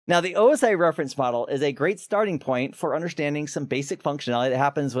Now, the OSI reference model is a great starting point for understanding some basic functionality that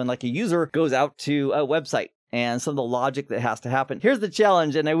happens when like a user goes out to a website and some of the logic that has to happen. Here's the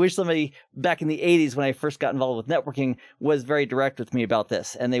challenge, and I wish somebody back in the 80s when I first got involved with networking was very direct with me about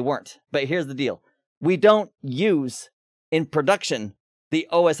this, and they weren't. But here's the deal. We don't use in production the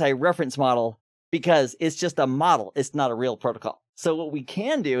OSI reference model because it's just a model. It's not a real protocol. So what we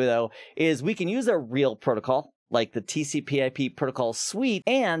can do, though, is we can use a real protocol, like the TCP/IP protocol suite,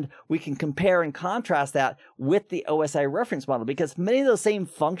 and we can compare and contrast that with the OSI reference model because many of those same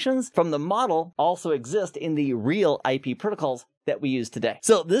functions from the model also exist in the real IP protocols that we use today.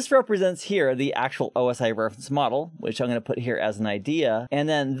 So this represents here the actual OSI reference model, which I'm going to put here as an idea. And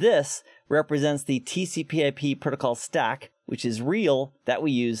then this represents the TCP/IP protocol stack, which is real, that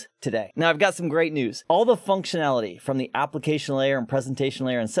we use today. Now, I've got some great news. All the functionality from the application layer and presentation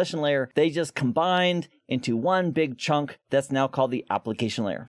layer and session layer, they just combined into one big chunk that's now called the application layer.